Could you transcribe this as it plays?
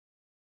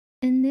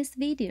In this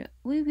video,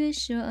 we will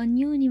show a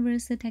new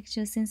universal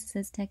texture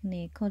synthesis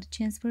technique called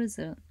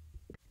Transposer.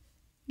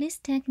 This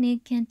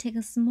technique can take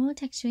a small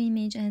texture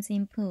image as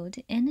input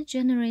and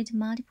generate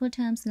multiple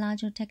times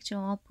larger texture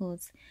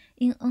outputs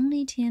in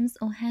only tens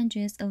or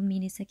hundreds of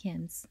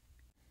milliseconds.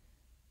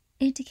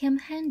 It can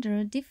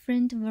handle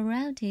different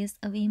varieties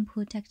of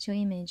input texture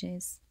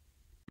images.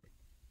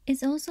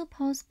 It's also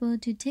possible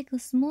to take a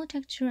small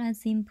texture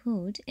as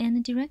input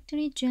and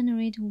directly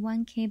generate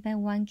 1K by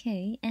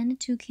 1K and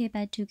 2K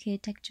by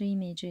 2K texture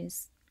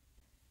images.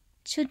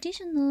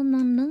 Traditional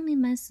non-linear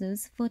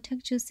methods for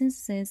texture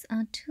synthesis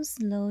are too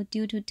slow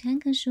due to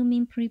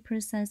time-consuming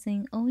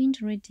pre-processing or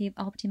iterative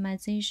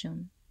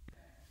optimization.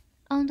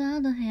 On the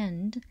other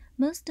hand,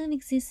 most of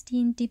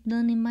existing deep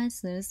learning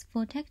methods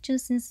for texture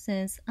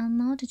synthesis are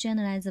not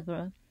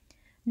generalizable.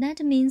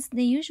 That means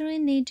they usually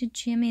need to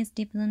train its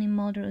deep learning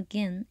model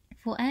again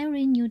for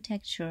every new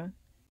texture.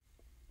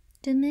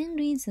 The main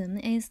reason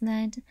is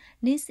that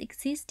these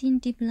existing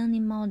deep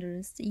learning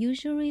models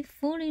usually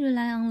fully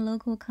rely on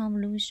local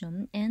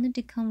convolution and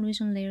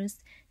deconvolution layers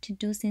to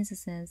do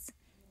synthesis.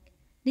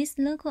 These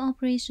local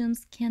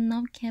operations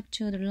cannot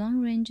capture the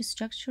long-range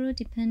structural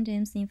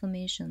dependence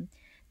information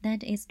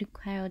that is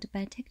required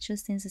by texture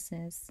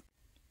synthesis.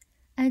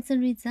 As a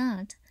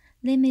result,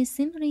 they may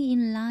simply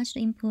enlarge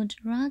the input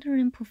rather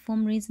than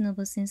perform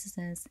reasonable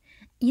synthesis,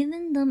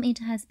 even though it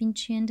has been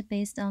trained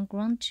based on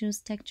ground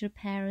truth texture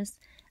pairs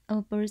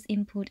of both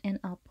input and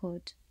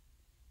output.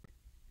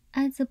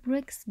 As a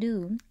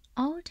breakthrough,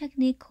 our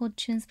technique called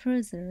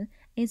Transposer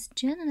is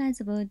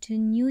generalizable to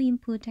new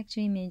input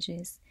texture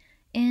images,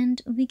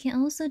 and we can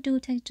also do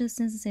texture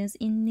synthesis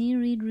in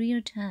nearly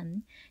real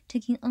time,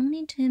 taking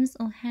only tens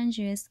or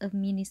hundreds of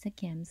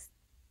milliseconds.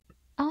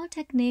 Our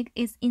technique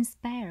is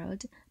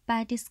inspired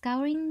by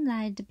discovering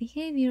that the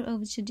behavior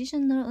of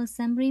traditional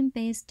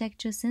assembling-based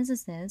texture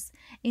synthesis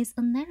is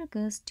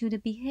analogous to the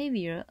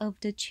behavior of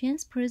the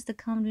transposed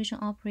convolution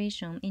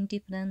operation in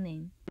deep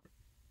learning.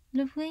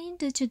 The way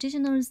the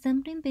traditional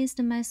assembling-based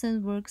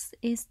method works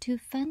is to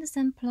find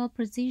sampler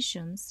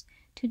positions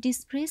to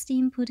displace the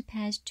input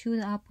patch to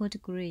the output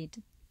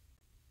grid.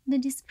 The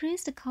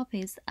displaced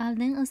copies are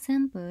then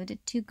assembled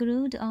to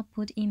glue the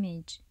output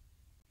image.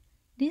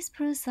 This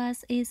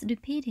process is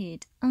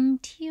repeated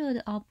until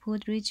the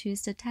output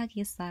reaches the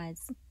target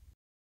size.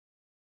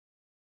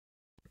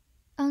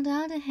 On the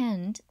other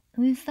hand,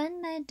 we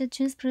find that the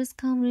transposed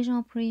convolution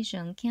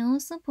operation can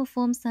also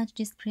perform such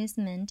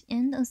displacement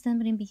and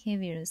assembling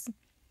behaviors.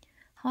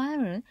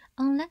 However,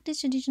 unlike the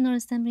traditional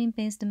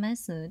assembling-based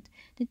method,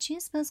 the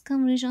transposed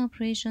convolution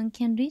operation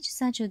can reach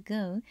such a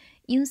goal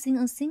using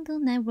a single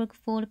network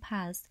fault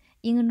path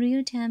in a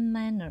real-time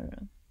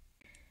manner.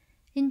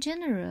 In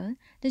general,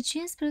 the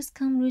transposed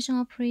convolution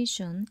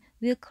operation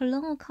will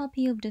clone a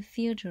copy of the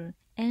filter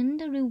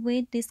and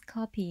reweight this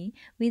copy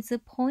with the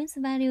points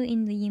value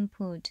in the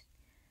input.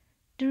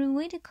 The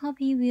reweighted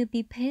copy will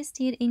be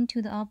pasted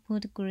into the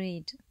output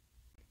grid.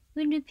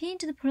 We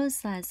repeat the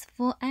process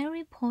for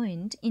every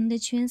point in the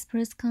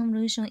transposed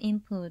convolution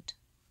input.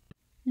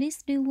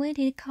 These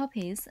reweighted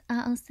copies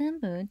are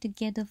assembled to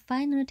get the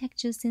final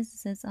texture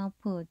synthesis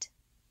output.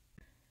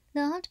 The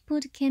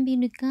output can be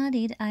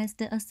regarded as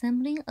the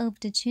assembling of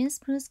the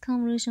transposed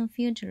convolution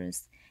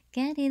filters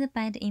guided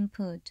by the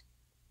input.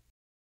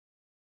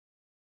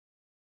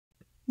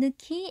 The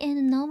key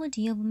and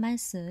novelty of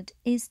method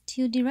is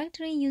to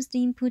directly use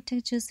the input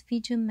texture's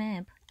feature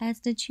map as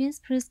the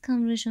transposed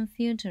convolution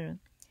filter.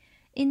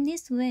 In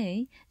this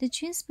way, the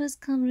transposed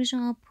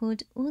convolution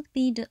output would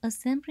be the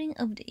assembling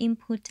of the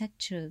input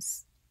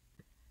textures.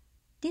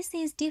 This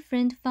is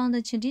different from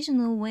the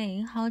traditional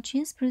way how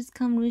transposed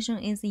convolution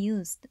is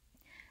used.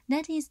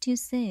 That is to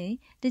say,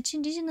 the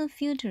traditional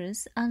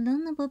filters are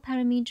learnable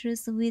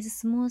parameters with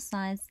small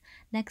size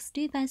like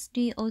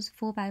 3x3 or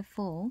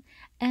 4x4,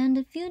 and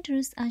the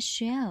filters are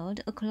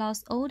shared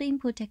across all the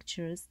input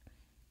textures.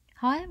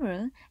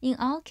 However, in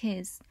our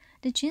case,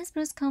 the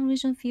transposed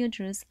convolution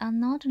filters are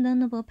not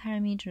learnable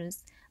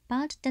parameters,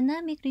 but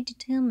dynamically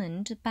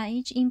determined by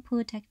each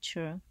input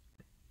texture.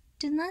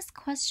 The next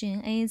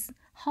question is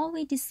how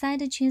we decide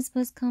the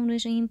transposed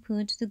convolution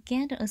input to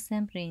get the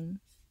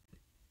assembling.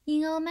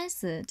 In our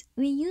method,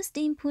 we use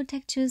the input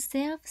texture's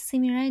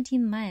self-similarity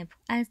map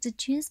as the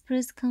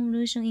transposed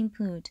convolution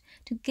input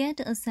to get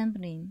the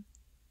assembling.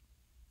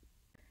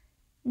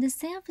 The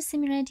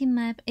self-similarity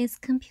map is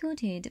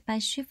computed by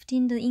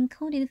shifting the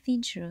encoded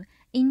feature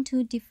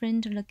into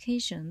different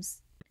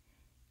locations.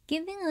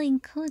 Given an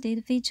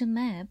encoded feature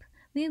map,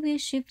 we will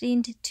shift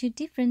it to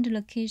different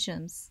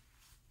locations.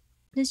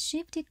 The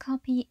shifted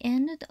copy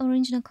and the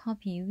original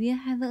copy will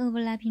have an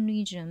overlapping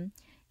region,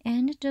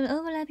 and the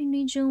overlapping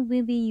region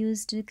will be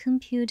used to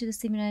compute the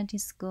similarity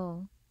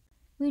score.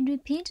 We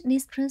repeat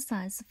this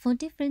process for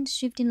different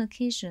shifting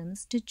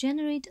locations to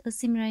generate a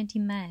similarity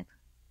map.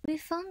 We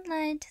found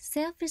that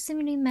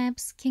self-similarity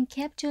maps can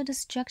capture the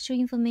structural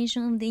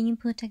information of the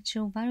input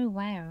texture very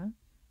well.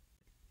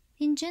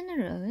 In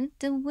general,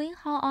 the way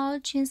how our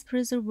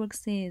transposer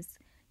works is,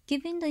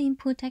 given the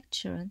input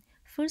texture,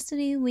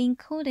 Firstly, we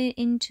encode it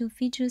into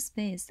feature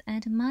space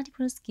at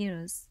multiple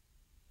scales.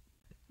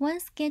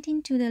 Once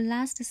getting to the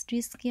last 3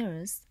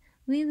 scales,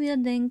 we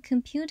will then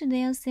compute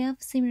their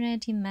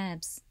self-similarity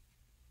maps.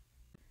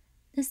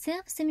 The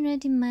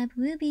self-similarity map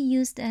will be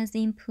used as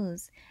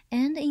inputs,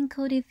 and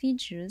encoded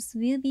features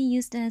will be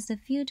used as the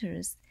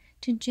filters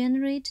to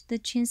generate the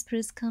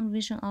transposed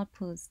convolution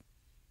outputs.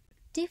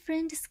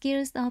 Different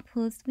scales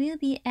outputs will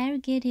be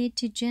aggregated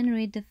to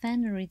generate the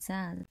final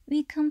result.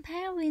 We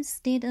compare with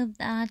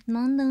state-of-the-art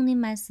non-learning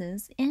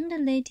methods and the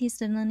latest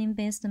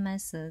learning-based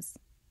methods.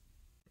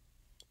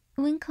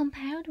 When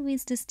compared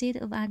with the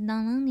state-of-the-art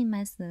non-learning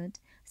method,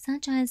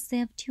 such as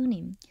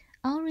self-tuning,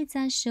 our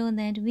results show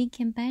that we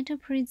can better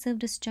preserve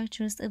the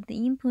structures of the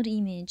input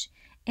image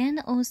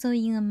and also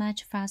in a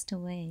much faster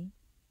way.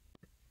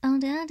 On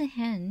the other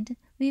hand,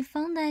 we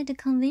found that the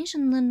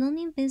conventional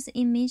learning-based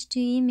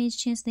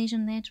image-to-image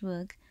translation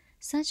network,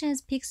 such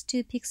as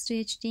Pix2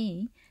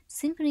 HD,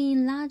 simply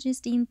enlarges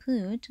the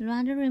input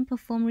rather than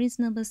perform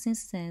reasonable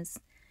synthesis.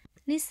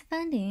 This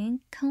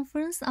finding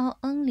confirms our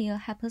earlier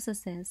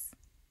hypothesis.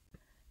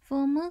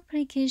 For more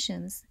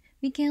applications,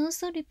 we can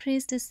also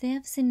replace the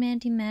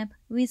self-similarity map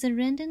with a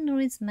random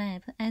noise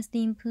map as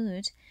the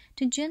input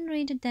to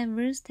generate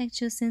diverse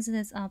textual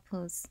synthesis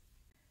outputs.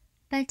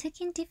 By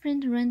taking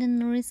different random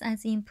noise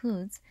as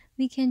inputs,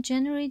 we can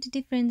generate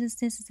different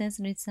synthesis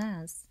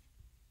results.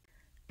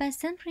 By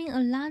sampling a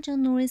larger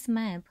noise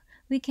map,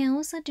 we can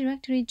also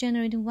directly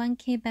generate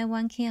 1K by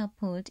 1K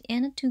output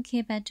and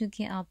 2K by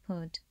 2K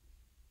output.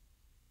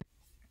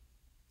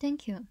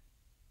 Thank you.